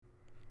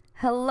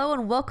Hello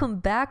and welcome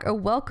back, or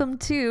welcome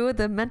to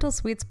the Mental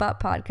Sweet Spot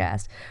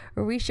podcast,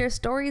 where we share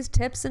stories,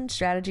 tips, and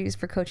strategies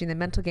for coaching the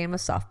mental game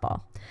of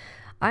softball.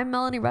 I'm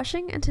Melanie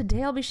Rushing, and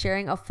today I'll be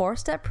sharing a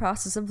 4-step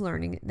process of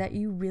learning that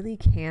you really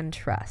can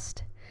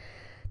trust.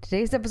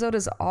 Today's episode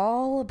is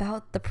all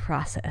about the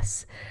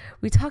process.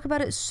 We talk about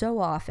it so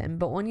often,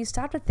 but when you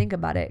stop to think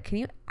about it, can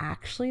you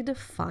actually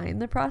define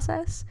the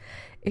process?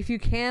 If you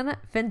can,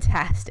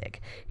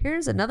 fantastic.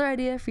 Here's another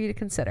idea for you to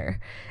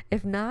consider.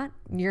 If not,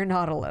 you're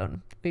not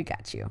alone. We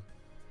got you.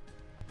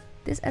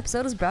 This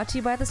episode is brought to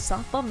you by the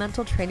Softball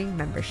Mental Training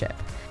Membership.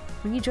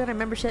 When you join our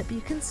membership,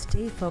 you can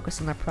stay focused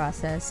on the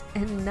process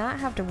and not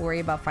have to worry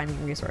about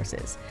finding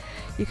resources.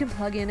 You can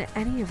plug in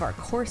any of our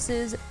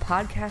courses,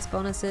 podcast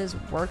bonuses,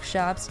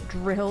 workshops,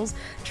 drills,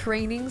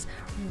 trainings,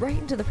 right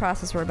into the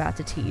process we're about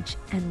to teach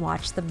and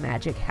watch the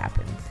magic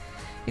happen.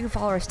 You can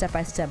follow our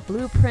step-by-step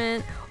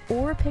blueprint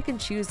or pick and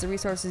choose the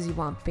resources you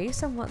want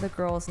based on what the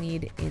girls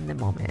need in the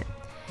moment.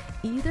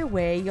 Either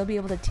way, you'll be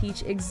able to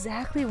teach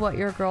exactly what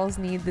your girls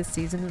need this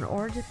season in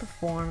order to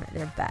perform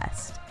their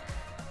best.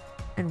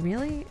 And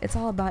really, it's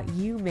all about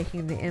you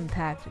making the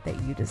impact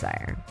that you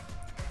desire.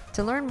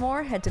 To learn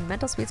more, head to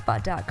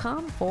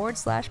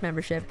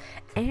mentalsweetspot.com/membership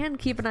and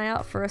keep an eye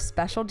out for a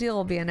special deal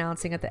we'll be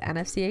announcing at the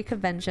NFCA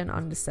convention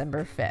on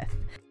December 5th.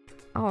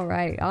 All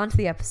right, on to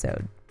the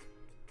episode.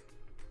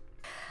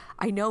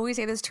 I know we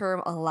say this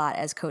term a lot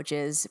as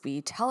coaches.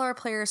 We tell our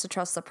players to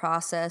trust the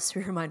process.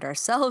 We remind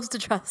ourselves to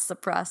trust the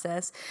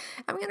process.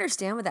 And we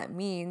understand what that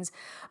means.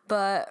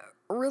 But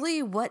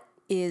really, what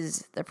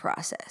is the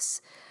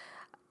process?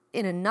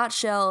 In a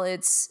nutshell,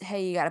 it's,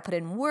 hey, you got to put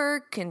in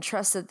work and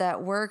trust that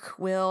that work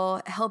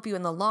will help you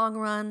in the long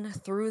run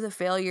through the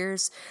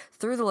failures,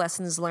 through the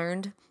lessons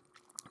learned.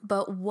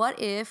 But what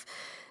if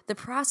the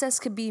process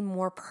could be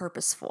more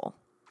purposeful?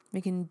 We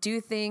can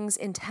do things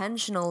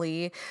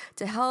intentionally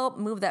to help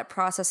move that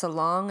process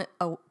along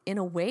in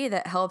a way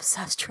that helps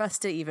us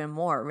trust it even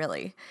more,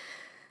 really.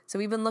 So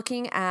we've been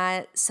looking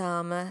at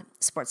some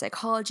sports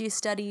psychology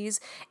studies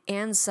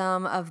and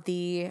some of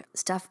the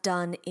stuff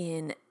done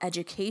in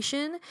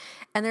education.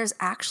 And there's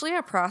actually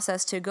a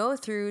process to go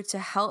through to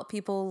help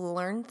people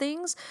learn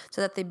things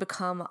so that they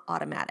become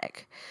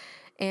automatic.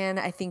 And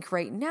I think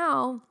right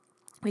now,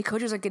 we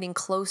coaches are getting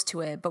close to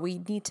it, but we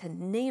need to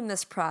name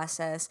this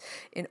process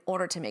in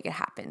order to make it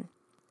happen.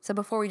 So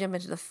before we jump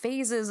into the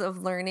phases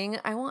of learning,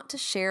 I want to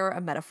share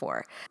a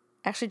metaphor.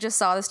 I actually just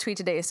saw this tweet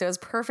today, so it was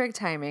perfect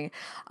timing.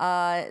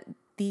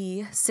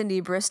 The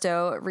Cindy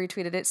Bristow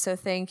retweeted it, so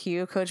thank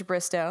you, Coach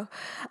Bristow.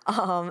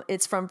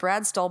 It's from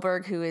Brad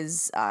Stulberg, who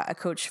is a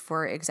coach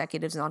for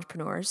executives and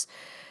entrepreneurs.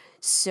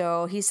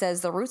 So he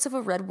says, the roots of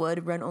a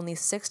redwood run only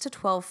 6 to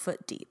 12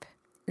 foot deep.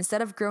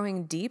 Instead of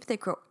growing deep, they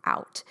grow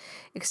out,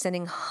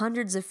 extending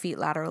hundreds of feet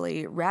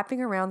laterally,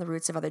 wrapping around the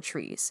roots of other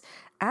trees.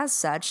 As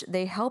such,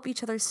 they help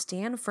each other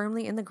stand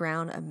firmly in the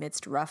ground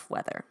amidst rough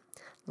weather.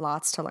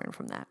 Lots to learn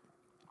from that.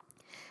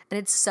 And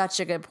it's such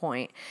a good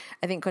point.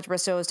 I think Coach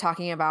Bristow was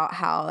talking about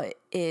how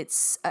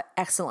it's an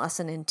excellent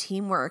lesson in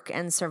teamwork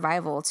and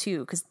survival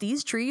too, because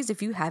these trees,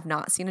 if you have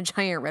not seen a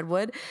giant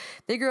redwood,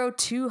 they grow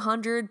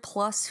 200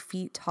 plus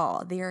feet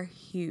tall. They are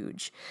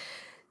huge.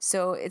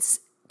 So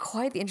it's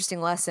quite the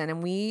interesting lesson.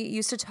 And we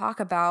used to talk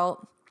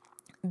about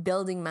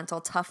building mental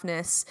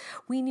toughness.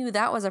 We knew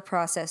that was a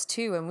process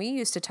too. And we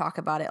used to talk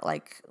about it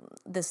like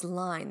this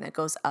line that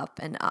goes up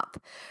and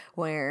up,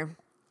 where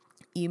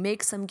you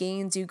make some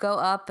gains, you go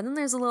up, and then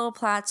there's a little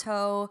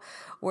plateau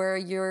where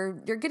you're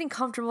getting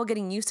comfortable,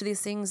 getting used to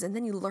these things, and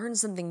then you learn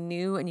something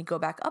new and you go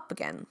back up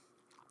again.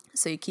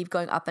 So you keep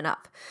going up and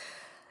up.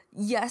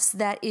 Yes,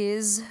 that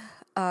is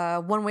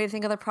one way to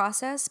think of the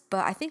process,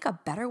 but I think a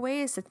better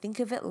way is to think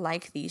of it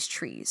like these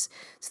trees.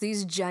 So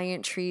these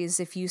giant trees,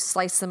 if you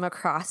slice them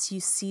across, you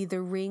see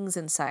the rings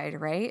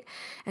inside, right?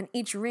 And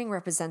each ring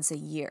represents a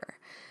year.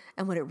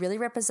 And what it really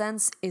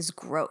represents is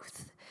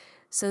growth.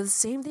 So the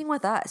same thing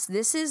with us.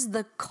 This is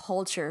the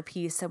culture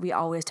piece that we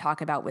always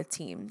talk about with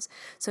teams.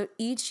 So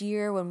each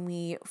year when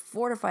we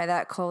fortify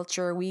that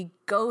culture, we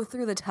go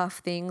through the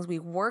tough things, we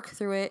work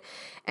through it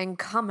and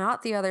come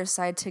out the other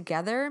side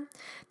together.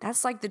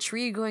 That's like the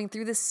tree going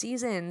through the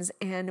seasons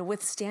and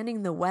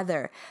withstanding the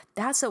weather.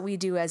 That's what we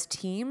do as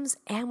teams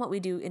and what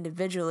we do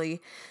individually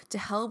to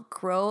help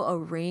grow a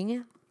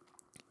ring.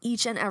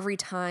 Each and every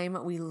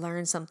time we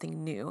learn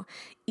something new,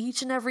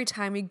 each and every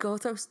time we go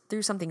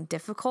through something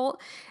difficult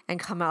and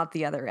come out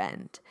the other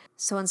end.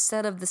 So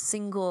instead of the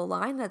single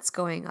line that's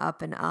going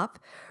up and up,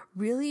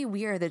 really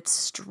we are the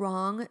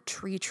strong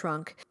tree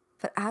trunk.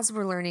 But as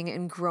we're learning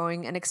and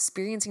growing and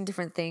experiencing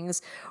different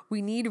things,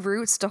 we need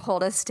roots to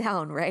hold us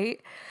down, right?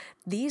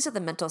 These are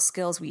the mental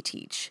skills we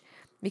teach.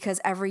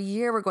 Because every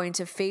year we're going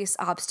to face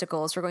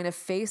obstacles. We're going to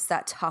face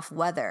that tough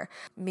weather.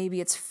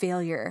 Maybe it's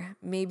failure.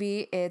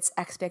 Maybe it's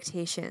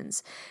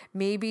expectations.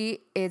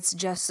 Maybe it's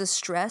just the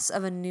stress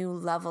of a new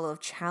level of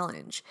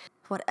challenge.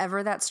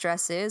 whatever that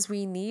stress is,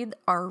 we need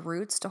our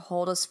roots to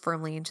hold us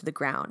firmly into the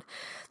ground.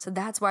 So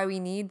that's why we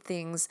need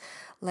things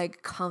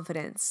like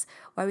confidence,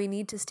 why we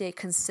need to stay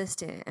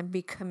consistent and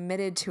be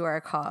committed to our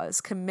cause,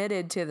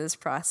 committed to this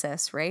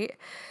process, right?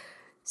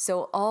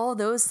 So all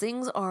those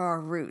things are our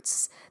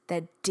roots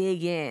that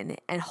dig in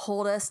and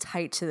hold us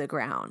tight to the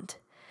ground.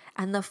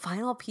 And the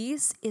final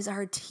piece is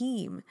our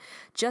team.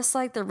 Just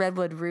like the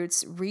redwood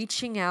roots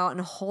reaching out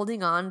and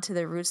holding on to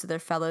the roots of their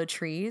fellow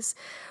trees,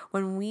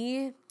 when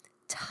we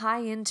tie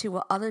into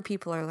what other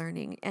people are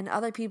learning and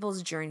other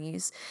people's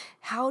journeys,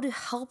 how to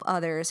help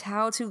others,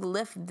 how to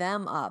lift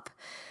them up,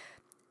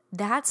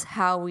 that's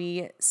how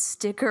we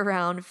stick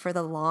around for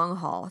the long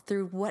haul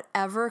through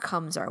whatever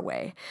comes our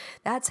way.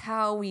 That's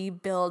how we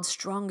build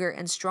stronger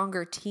and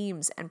stronger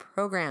teams and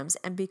programs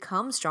and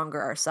become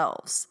stronger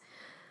ourselves.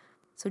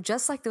 So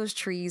just like those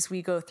trees,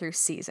 we go through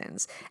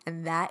seasons,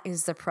 and that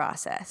is the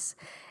process.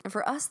 And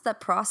for us, the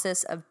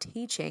process of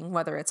teaching,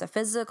 whether it's a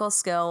physical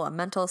skill, a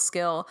mental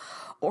skill,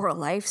 or a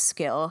life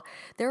skill,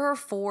 there are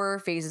 4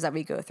 phases that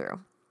we go through.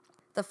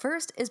 The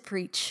first is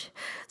preach.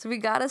 So we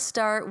got to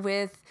start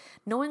with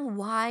knowing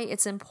why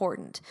it's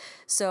important.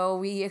 So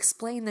we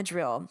explain the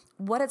drill,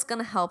 what it's going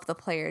to help the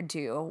player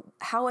do,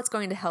 how it's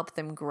going to help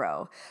them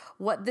grow,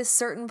 what this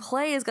certain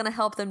play is going to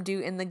help them do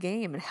in the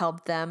game and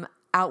help them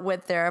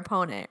outwit their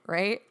opponent,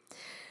 right?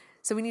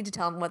 So we need to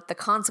tell them what the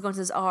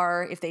consequences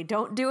are if they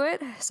don't do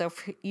it. So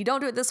if you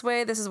don't do it this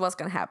way, this is what's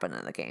going to happen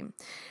in the game.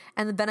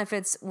 And the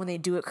benefits when they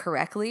do it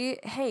correctly.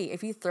 Hey,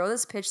 if you throw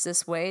this pitch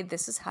this way,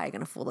 this is how you're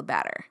going to fool the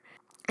batter.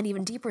 And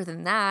even deeper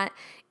than that,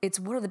 it's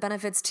what are the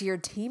benefits to your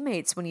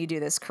teammates when you do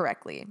this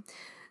correctly.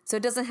 So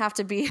it doesn't have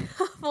to be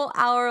a full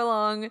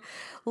hour-long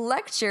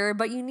lecture,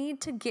 but you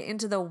need to get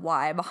into the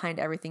why behind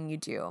everything you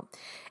do.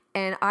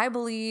 And I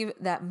believe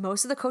that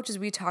most of the coaches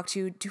we talk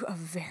to do a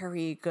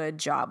very good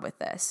job with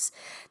this.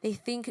 They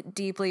think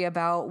deeply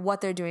about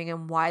what they're doing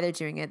and why they're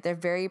doing it. They're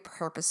very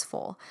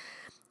purposeful.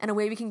 And a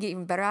way we can get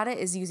even better at it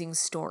is using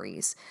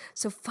stories.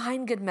 So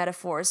find good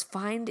metaphors,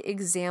 find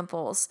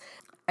examples.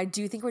 I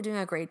do think we're doing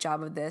a great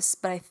job of this,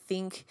 but I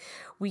think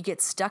we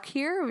get stuck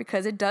here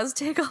because it does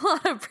take a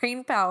lot of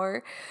brain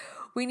power.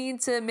 We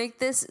need to make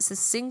this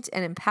succinct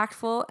and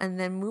impactful and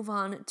then move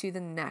on to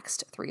the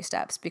next 3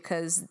 steps,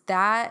 because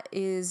that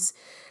is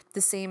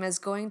the same as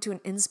going to an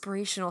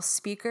inspirational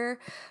speaker,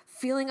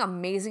 feeling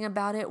amazing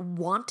about it,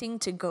 wanting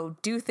to go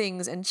do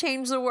things and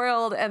change the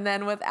world, and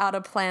then without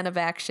a plan of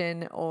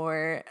action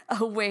or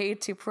a way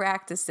to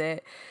practice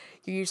it,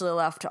 you're usually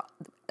left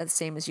the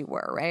same as you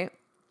were, right?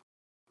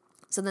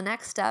 So the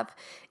next step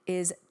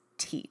is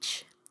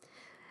teach.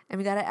 And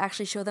we got to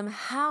actually show them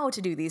how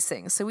to do these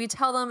things. So we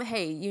tell them,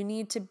 hey, you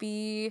need to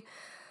be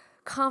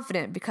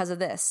confident because of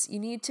this. You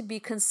need to be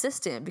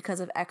consistent because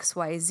of X,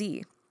 Y,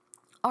 Z.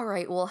 All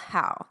right, well,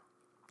 how?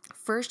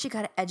 First, you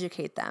got to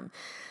educate them.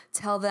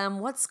 Tell them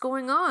what's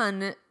going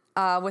on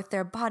with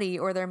their body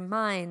or their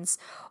minds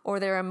or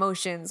their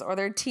emotions or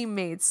their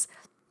teammates.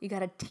 You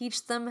got to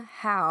teach them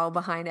how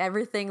behind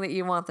everything that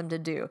you want them to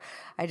do.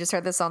 I just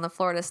heard this on the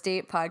Florida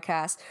State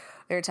podcast.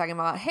 They were talking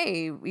about,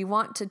 hey, we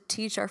want to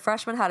teach our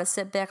freshmen how to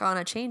sit back on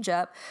a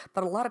changeup,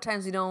 but a lot of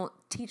times we don't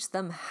teach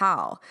them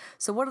how.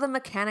 So what are the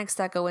mechanics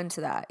that go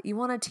into that? You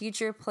want to teach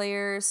your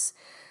players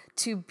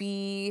to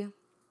be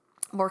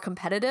more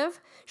competitive?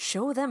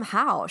 Show them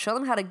how. Show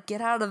them how to get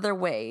out of their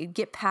way,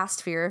 get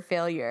past fear of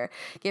failure,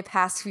 get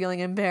past feeling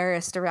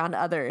embarrassed around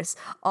others.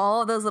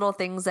 All of those little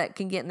things that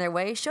can get in their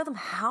way, show them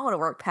how to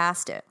work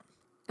past it.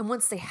 And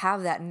once they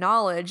have that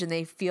knowledge and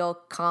they feel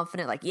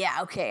confident, like, yeah,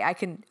 okay, I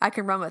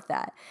can run with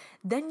that,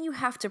 then you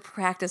have to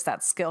practice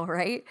that skill,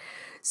 right?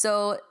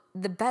 So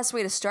the best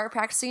way to start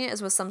practicing it is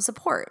with some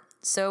support.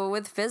 So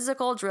with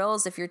physical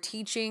drills, if you're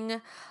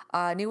teaching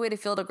a new way to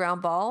field a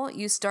ground ball,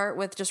 you start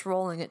with just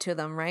rolling it to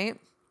them, right?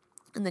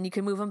 And then you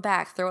can move them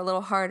back, throw it a little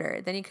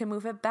harder. Then you can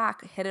move it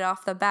back, hit it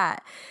off the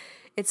bat.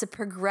 It's a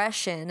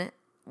progression.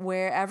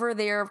 Wherever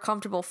they are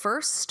comfortable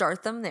first,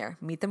 start them there,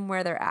 meet them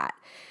where they're at.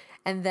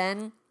 And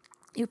then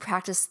you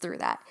practice through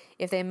that.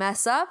 If they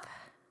mess up,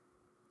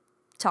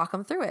 talk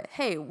them through it.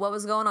 Hey, what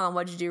was going on?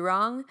 What did you do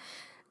wrong?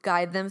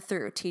 Guide them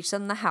through. Teach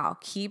them the how.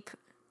 Keep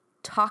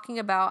talking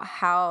about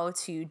how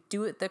to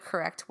do it the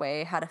correct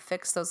way, how to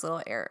fix those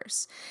little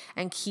errors,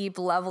 and keep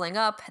leveling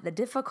up the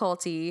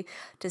difficulty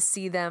to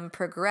see them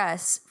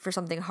progress for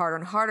something harder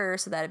and harder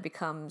so that it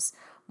becomes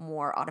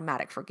more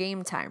automatic for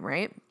game time,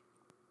 right?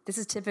 This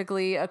is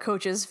typically a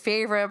coach's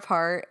favorite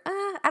part.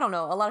 I don't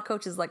know. A lot of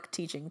coaches like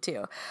teaching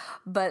too.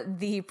 But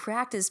the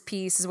practice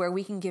piece is where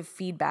we can give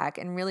feedback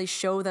and really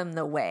show them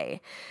the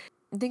way.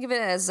 Think of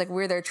it as like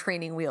we're their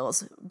training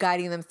wheels,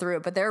 guiding them through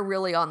it, but they're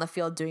really on the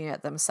field doing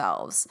it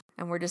themselves.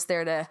 And we're just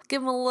there to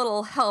give them a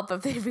little help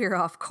if they veer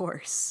off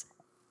course.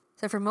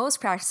 So for most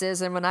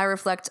practices, and when I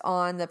reflect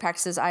on the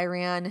practices I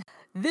ran,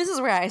 this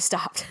is where I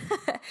stopped.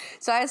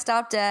 So I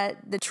stopped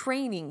at the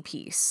training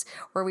piece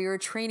where we were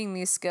training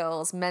these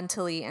skills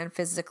mentally and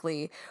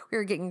physically. We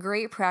were getting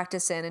great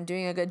practice in and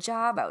doing a good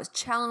job. I was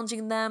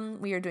challenging them.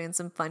 We were doing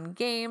some fun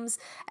games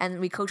and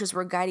we coaches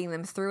were guiding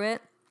them through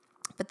it.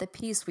 But the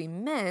piece we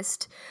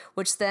missed,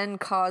 which then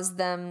caused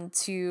them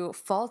to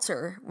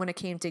falter when it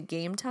came to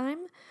game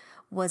time,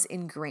 was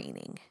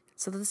ingraining.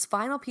 So this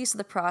final piece of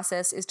the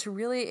process is to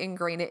really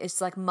ingrain it.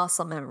 It's like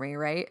muscle memory,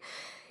 right?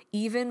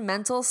 Even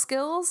mental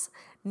skills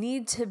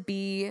need to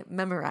be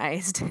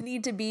memorized,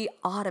 need to be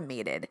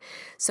automated.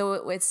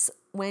 So it's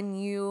when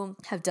you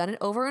have done it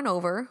over and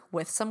over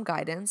with some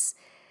guidance,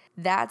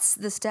 that's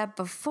the step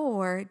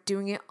before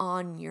doing it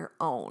on your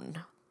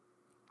own.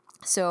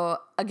 So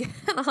again,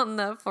 on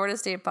the Florida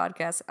State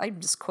podcast, I'm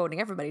just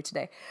quoting everybody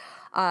today.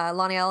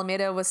 Lonnie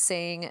Alameda was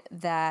saying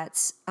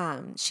that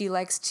she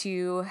likes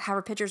to have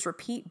her pitchers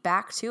repeat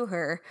back to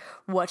her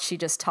what she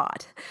just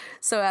taught.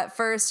 So at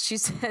first she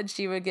said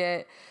she would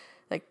get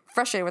like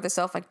frustrated with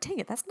herself, like, dang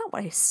it, that's not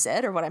what I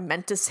said or what I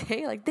meant to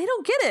say. Like, they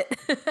don't get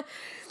it.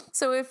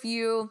 So if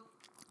you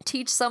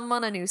teach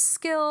someone a new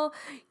skill,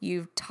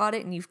 you've taught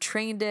it and you've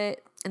trained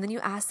it, and then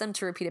you ask them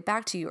to repeat it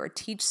back to you or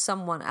teach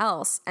someone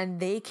else and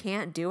they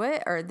can't do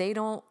it or they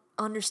don't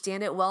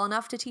understand it well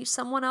enough to teach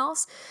someone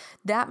else,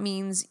 that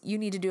means you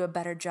need to do a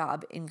better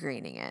job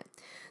ingraining it.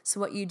 So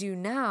what you do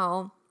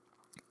now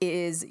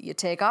is you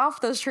take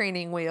off those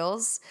training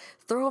wheels,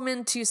 throw them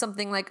into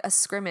something like a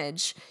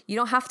scrimmage. You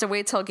don't have to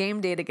wait till game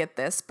day to get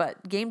this,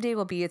 but game day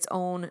will be its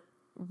own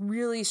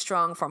really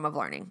strong form of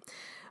learning.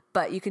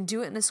 But you can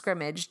do it in a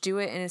scrimmage, do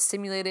it in a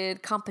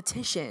simulated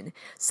competition,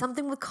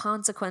 something with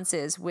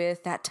consequences,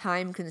 with that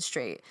time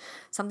constraint,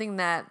 something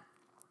that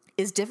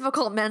is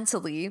difficult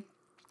mentally,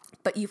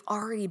 but you've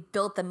already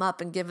built them up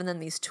and given them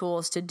these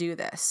tools to do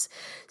this.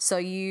 So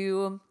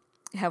you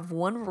have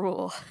one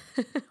rule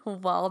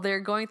while they're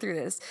going through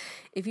this.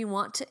 If you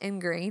want to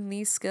ingrain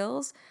these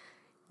skills,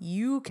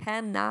 you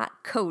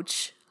cannot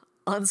coach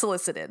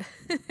unsolicited.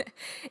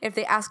 If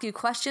they ask you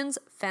questions,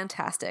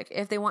 fantastic.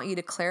 If they want you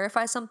to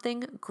clarify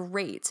something,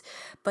 great.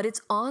 But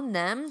it's on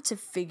them to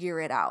figure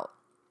it out.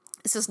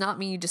 This does not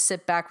mean you just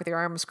sit back with your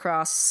arms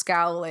crossed,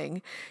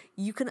 scowling.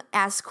 You can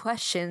ask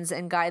questions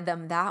and guide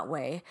them that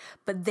way,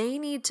 but they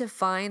need to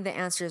find the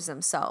answers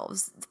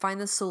themselves, find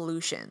the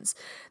solutions.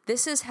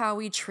 This is how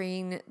we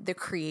train the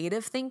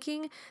creative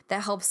thinking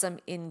that helps them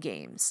in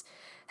games.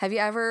 Have you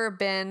ever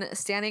been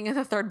standing in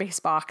the third base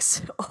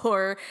box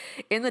or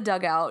in the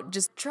dugout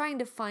just trying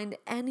to find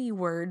any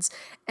words,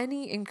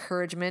 any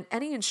encouragement,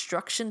 any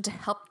instruction to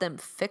help them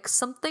fix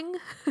something?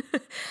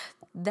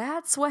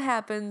 That's what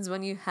happens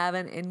when you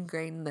haven't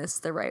ingrained this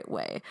the right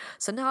way.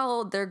 So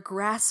now they're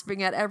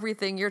grasping at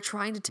everything you're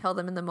trying to tell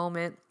them in the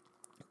moment,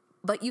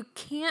 but you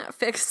can't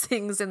fix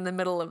things in the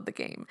middle of the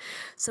game.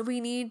 So we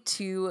need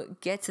to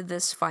get to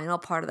this final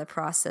part of the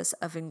process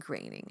of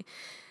ingraining.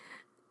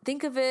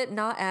 Think of it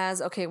not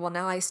as, okay, well,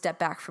 now I step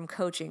back from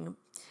coaching.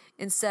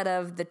 Instead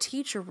of the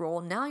teacher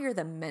role, now you're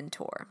the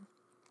mentor.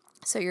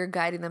 So you're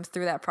guiding them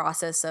through that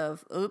process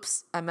of,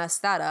 oops, I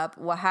messed that up.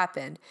 What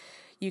happened?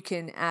 You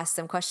can ask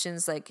them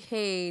questions like,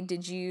 hey,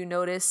 did you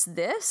notice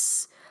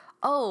this?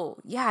 Oh,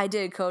 yeah, I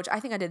did, coach. I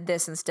think I did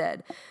this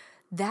instead.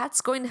 That's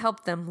going to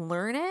help them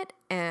learn it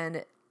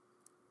and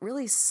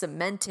really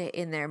cement it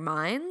in their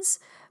minds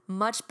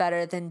much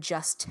better than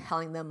just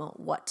telling them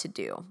what to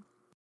do.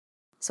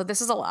 So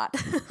this is a lot.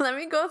 Let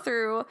me go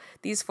through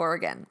these 4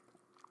 again.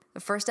 The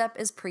first step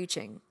is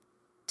preaching,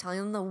 telling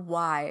them the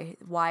why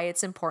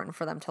it's important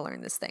for them to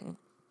learn this thing.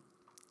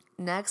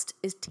 Next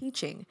is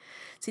teaching.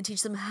 So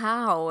teach them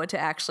how to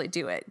actually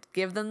do it.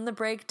 Give them the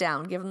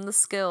breakdown, give them the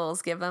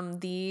skills, give them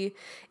the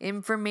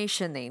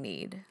information they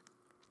need.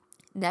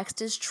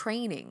 Next is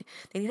training.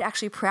 They need to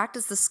actually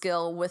practice the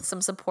skill with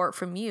some support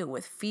from you,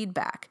 with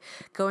feedback,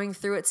 going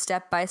through it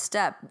step by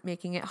step,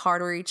 making it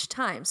harder each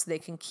time so they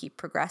can keep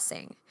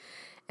progressing.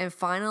 And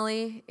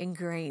finally,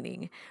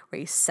 ingraining,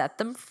 where you set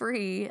them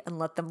free and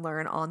let them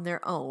learn on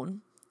their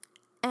own.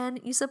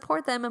 And you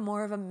support them in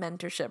more of a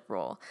mentorship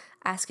role,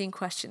 asking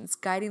questions,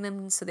 guiding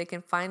them so they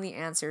can find the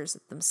answers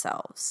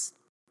themselves.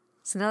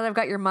 So now that I've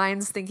got your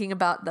minds thinking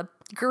about the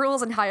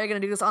girls and how you're going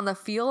to do this on the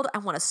field, I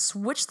want to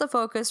switch the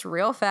focus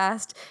real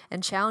fast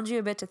and challenge you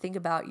a bit to think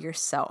about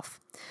yourself.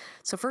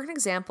 So for an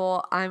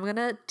example, I'm going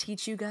to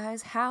teach you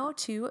guys how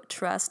to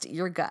trust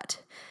your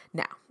gut.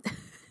 Now,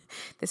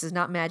 this is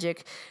not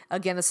magic.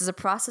 Again, this is a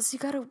process you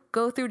got to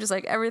go through just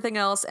like everything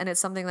else. And it's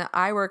something that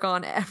I work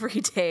on every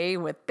day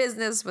with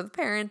business, with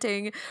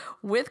parenting,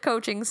 with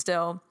coaching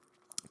still.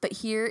 But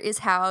here is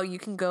how you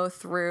can go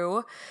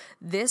through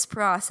this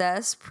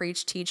process,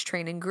 preach, teach,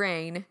 train,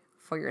 ingrain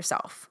for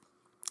yourself.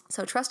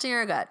 So trusting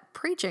your gut,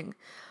 preaching.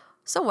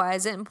 So why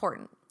is it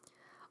important?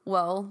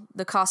 Well,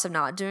 the cost of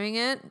not doing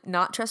it,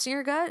 not trusting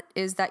your gut,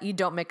 is that you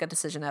don't make a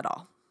decision at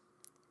all.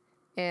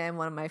 And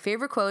one of my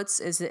favorite quotes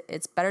is that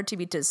it's better to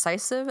be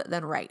decisive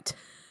than right,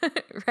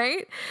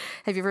 right?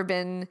 Have you ever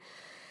been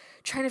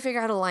trying to figure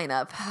out a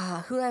lineup?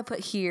 Who do I put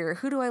here?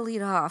 Who do I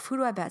lead off? Who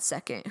do I bat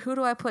second? Who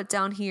do I put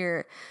down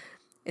here?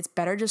 It's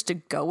better just to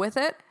go with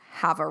it,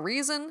 have a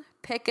reason,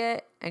 pick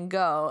it, and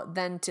go,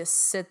 than to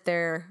sit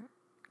there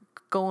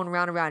going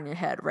round and round in your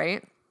head,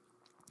 right?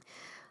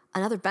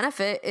 Another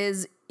benefit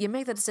is you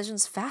make the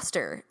decisions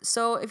faster.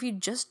 So if you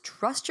just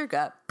trust your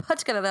gut, put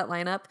together that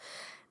lineup,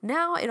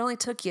 Now it only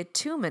took you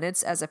 2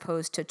 minutes as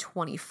opposed to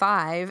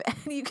 25, and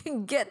you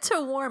can get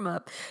to warm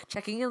up,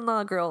 checking in on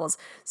the girls,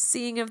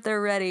 seeing if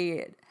they're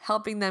ready,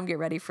 helping them get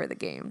ready for the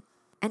game.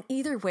 And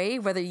either way,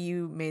 whether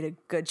you made a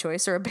good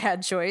choice or a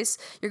bad choice,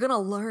 you're going to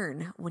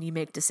learn when you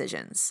make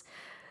decisions.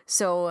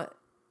 So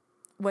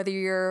whether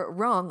you're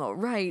wrong or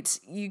right,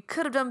 you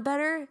could have done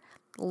better.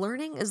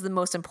 Learning is the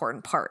most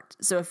important part.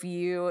 So if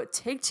you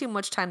take too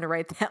much time to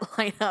write that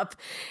lineup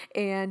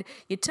and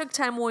you took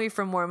time away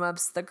from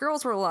warm-ups, the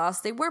girls were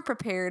lost, they weren't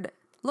prepared,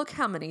 look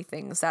how many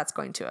things that's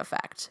going to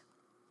affect.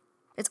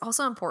 It's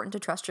also important to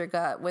trust your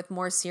gut with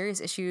more serious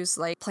issues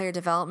like player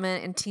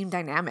development and team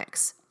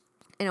dynamics.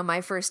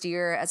 My first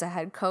year as a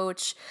head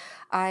coach,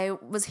 I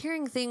was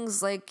hearing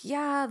things like,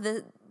 yeah,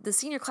 the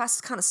senior class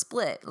is kind of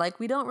split. Like,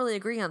 we don't really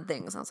agree on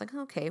things. I was like,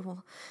 okay,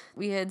 well,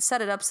 we had set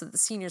it up so that the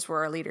seniors were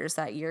our leaders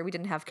that year. We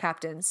didn't have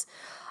captains.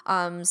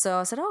 So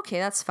I said, okay,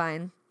 that's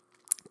fine.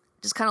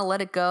 Just kind of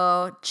let it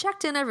go.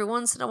 Checked in every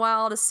once in a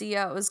while to see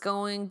how it was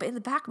going. But in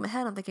the back of my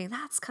head, I'm thinking,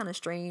 that's kind of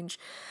strange.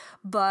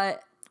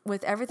 But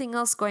with everything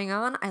else going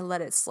on, I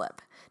let it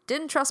slip.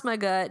 Didn't trust my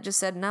gut. Just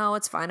said, no,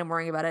 it's fine. I'm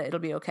worrying about it.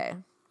 It'll be okay.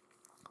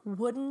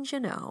 Wouldn't you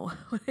know,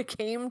 when it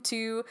came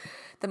to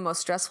the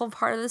most stressful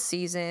part of the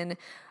season,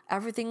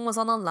 everything was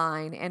on the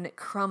line and it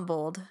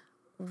crumbled.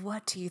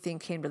 What do you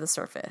think came to the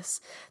surface?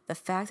 The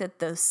fact that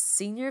the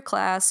senior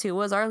class, who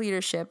was our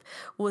leadership,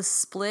 was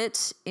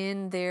split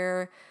in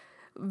their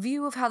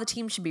view of how the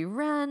team should be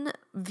run,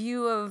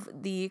 view of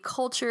the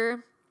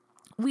culture.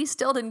 We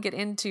still didn't get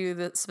into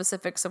the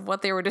specifics of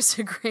what they were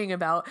disagreeing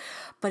about,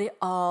 but it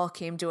all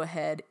came to a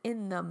head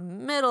in the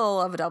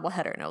middle of a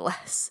doubleheader, no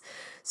less.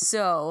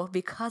 So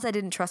because I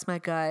didn't trust my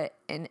gut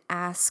and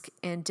ask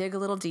and dig a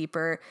little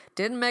deeper,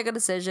 didn't make a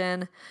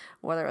decision,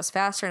 whether it was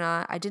fast or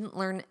not, I didn't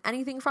learn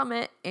anything from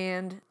it,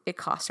 and it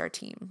cost our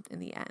team in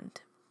the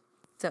end.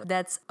 So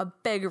that's a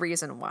big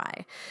reason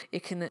why.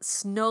 It can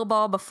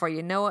snowball before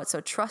you know it,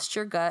 so trust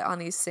your gut on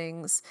these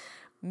things.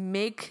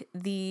 Make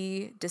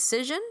the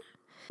decision.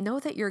 Know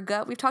that your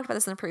gut, we've talked about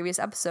this in a previous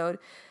episode,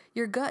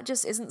 your gut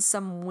just isn't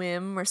some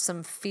whim or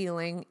some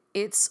feeling.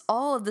 It's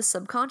all of the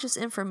subconscious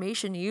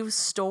information you've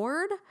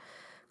stored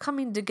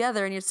coming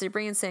together, and it's your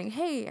brain saying,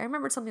 hey, I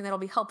remembered something that'll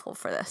be helpful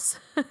for this.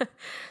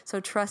 So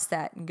trust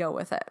that and go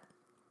with it.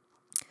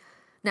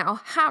 Now,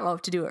 how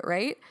to do it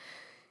right?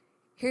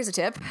 Here's a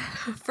tip.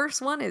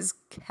 First one is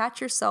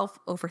catch yourself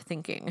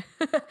overthinking.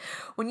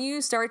 When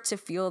you start to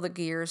feel the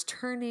gears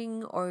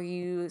turning or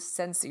you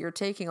sense that you're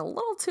taking a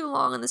little too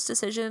long on this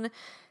decision,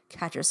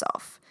 catch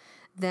yourself.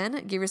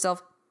 Then give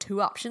yourself 2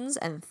 options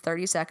and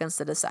 30 seconds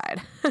to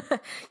decide. You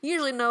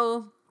usually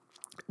know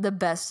the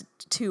best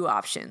 2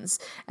 options,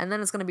 and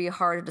then it's going to be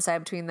hard to decide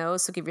between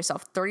those. So give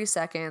yourself 30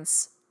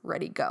 seconds,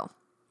 ready, go.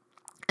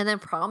 And then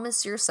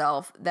promise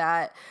yourself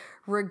that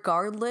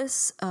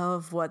regardless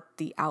of what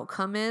the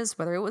outcome is,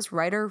 whether it was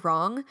right or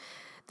wrong,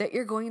 that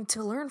you're going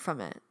to learn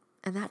from it.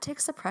 And that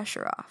takes the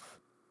pressure off.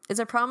 It's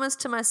a promise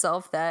to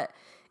myself that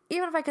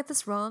even if I get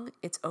this wrong,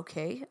 it's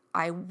okay.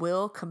 I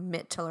will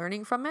commit to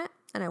learning from it,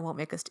 and I won't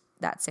make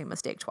that same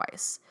mistake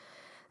twice.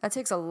 That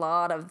takes a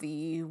lot of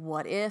the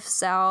what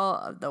ifs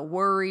out, of the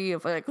worry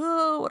of like,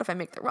 oh, what if I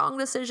make the wrong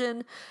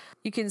decision?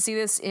 You can see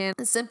this in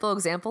a simple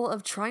example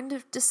of trying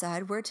to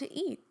decide where to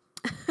eat.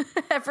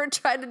 Ever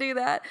tried to do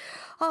that?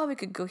 Oh, we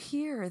could go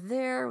here or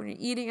there when you're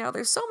eating out.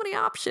 There's so many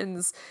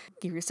options.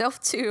 Give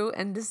yourself 2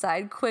 and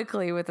decide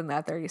quickly within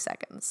that 30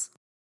 seconds.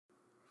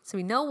 So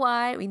we know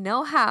why, we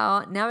know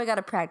how, now we got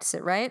to practice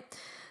it, right?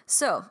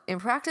 So in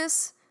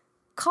practice,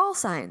 call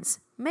signs,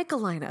 make a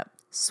lineup,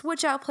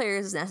 switch out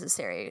players as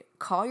necessary,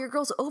 call your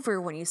girls over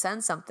when you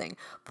send something,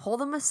 pull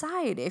them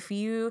aside if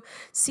you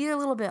see it a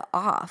little bit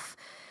off.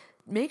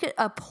 Make it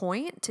a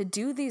point to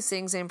do these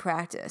things in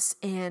practice,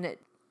 and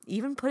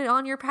even put it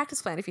on your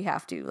practice plan if you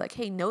have to. Like,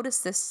 hey, notice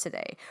this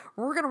today.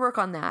 We're going to work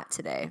on that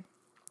today.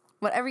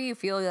 Whatever you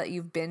feel that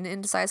you've been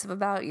indecisive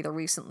about, either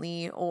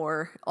recently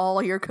or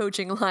all your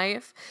coaching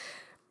life,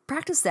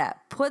 practice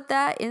that. Put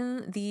that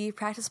in the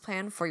practice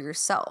plan for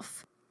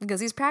yourself. Because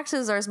these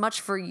practices are as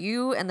much for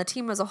you and the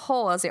team as a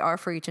whole as they are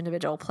for each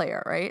individual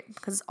player, right?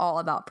 Because it's all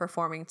about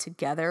performing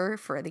together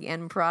for the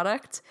end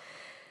product.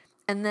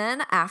 And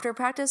then after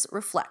practice,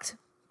 reflect.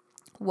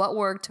 What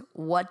worked?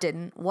 What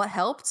didn't? What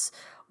helped?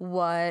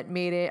 What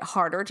made it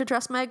harder to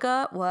trust my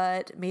gut?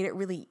 What made it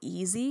really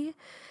easy?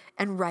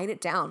 And write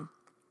it down.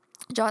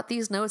 Jot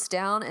these notes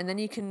down, and then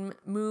you can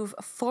move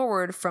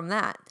forward from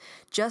that.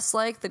 Just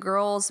like the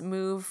girls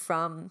move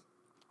from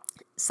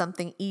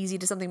something easy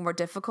to something more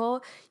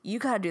difficult, you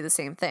got to do the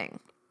same thing.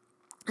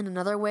 And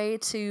another way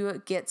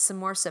to get some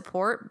more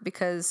support,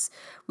 because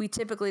we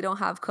typically don't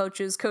have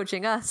coaches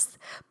coaching us,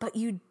 but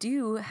you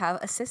do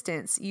have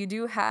assistants. You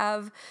do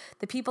have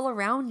the people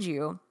around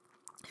you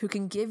who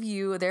can give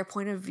you their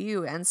point of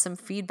view and some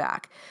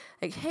feedback.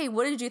 Like, hey,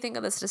 what did you think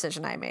of this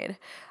decision I made?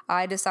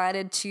 I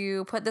decided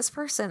to put this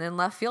person in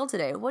left field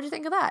today. What did you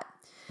think of that?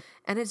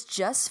 And it's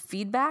just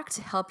feedback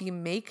to help you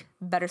make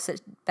better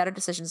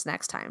decisions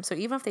next time. So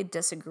even if they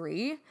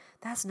disagree,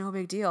 that's no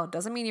big deal. It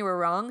doesn't mean you were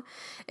wrong.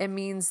 It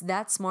means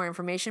that's more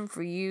information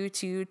for you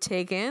to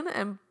take in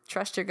and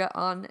trust your gut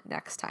on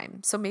next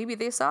time. So maybe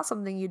they saw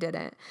something you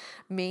didn't.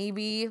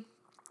 Maybe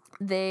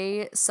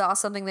they saw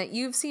something that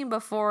you've seen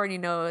before and you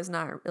know is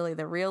not really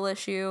the real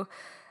issue.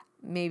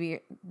 Maybe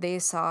they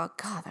saw,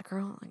 God, that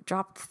girl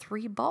dropped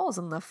 3 balls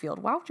in the field.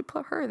 Why would you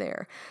put her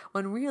there?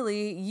 When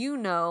really, you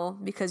know,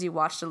 because you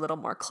watched a little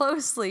more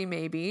closely,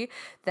 maybe,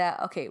 that,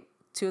 okay,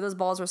 2 of those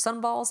balls were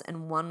sun balls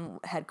and 1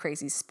 had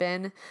crazy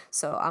spin.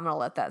 So I'm going to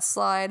let that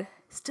slide.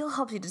 Still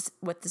helps you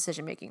with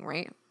decision making,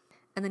 right?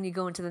 And then you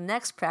go into the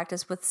next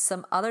practice with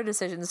some other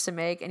decisions to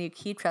make and you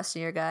keep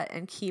trusting your gut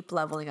and keep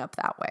leveling up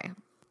that way.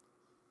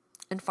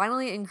 And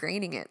finally,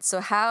 ingraining it.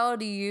 So how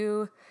do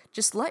you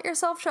just let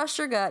yourself trust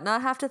your gut,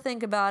 not have to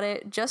think about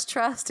it, just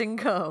trust and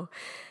go?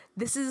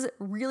 This is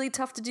really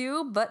tough to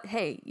do, but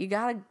hey, you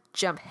gotta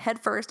jump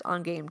headfirst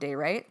on game day,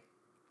 right?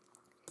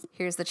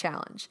 Here's the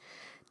challenge.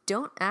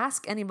 Don't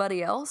ask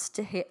anybody else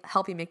to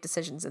help you make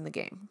decisions in the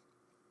game.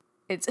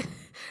 It's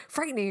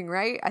frightening,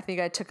 right? I think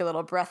I took a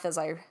little breath as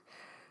I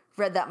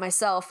read that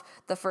myself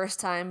the first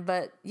time,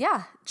 but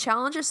yeah,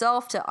 challenge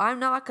yourself to, I'm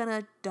not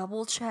gonna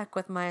double check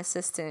with my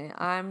assistant.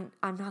 I'm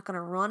not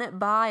gonna run it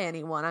by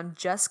anyone. I'm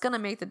just gonna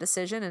make the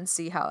decision and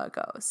see how it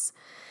goes.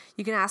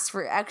 You can ask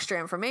for extra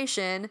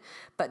information,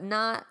 but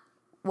not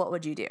what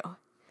would you do?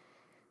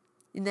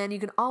 And then you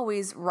can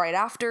always right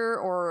after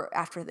or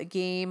after the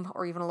game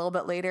or even a little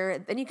bit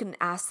later, then you can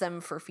ask them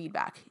for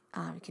feedback.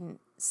 You can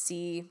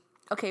see,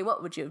 okay,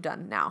 what would you have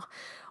done now?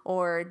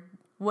 Or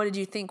what did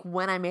you think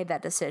when I made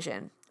that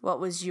decision? What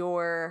was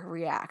your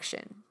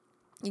reaction?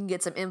 You can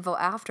get some info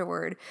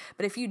afterward,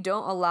 but if you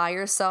don't allow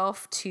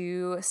yourself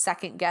to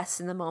second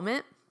guess in the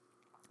moment,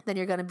 then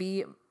you're going to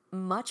be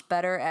much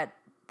better at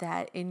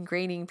that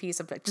ingraining piece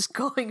of just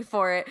going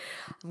for it.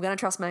 I'm going to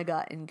trust my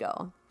gut and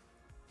go.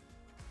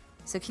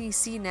 So can you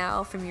see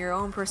now from your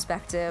own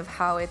perspective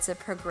how it's a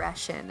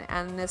progression,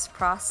 and this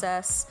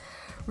process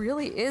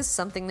really is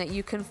something that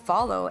you can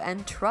follow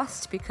and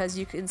trust because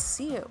you can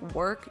see it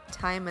work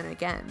time and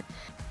again.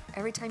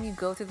 Every time you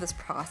go through this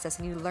process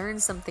and you learn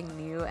something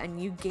new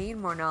and you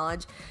gain more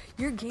knowledge,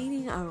 you're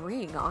gaining a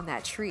ring on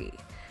that tree.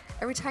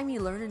 Every time you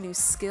learn a new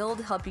skill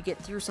to help you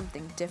get through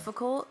something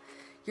difficult,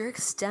 you're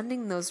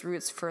extending those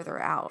roots further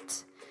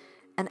out.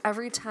 And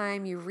every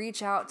time you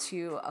reach out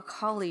to a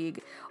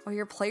colleague, or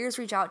your players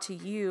reach out to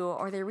you,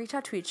 or they reach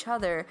out to each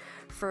other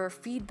for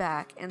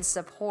feedback and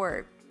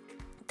support,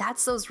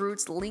 that's those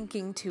roots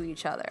linking to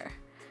each other.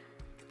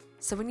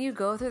 So when you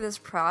go through this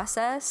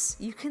process,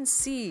 you can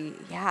see,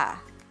 yeah,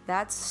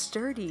 that's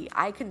sturdy.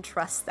 I can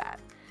trust that.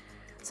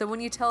 So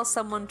when you tell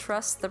someone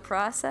trust the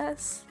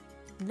process,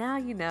 now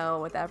you know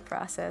what that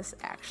process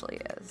actually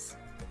is.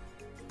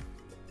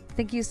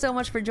 Thank you so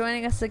much for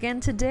joining us again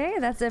today.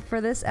 That's it for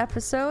this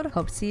episode.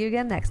 Hope to see you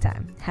again next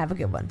time. Have a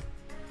good one.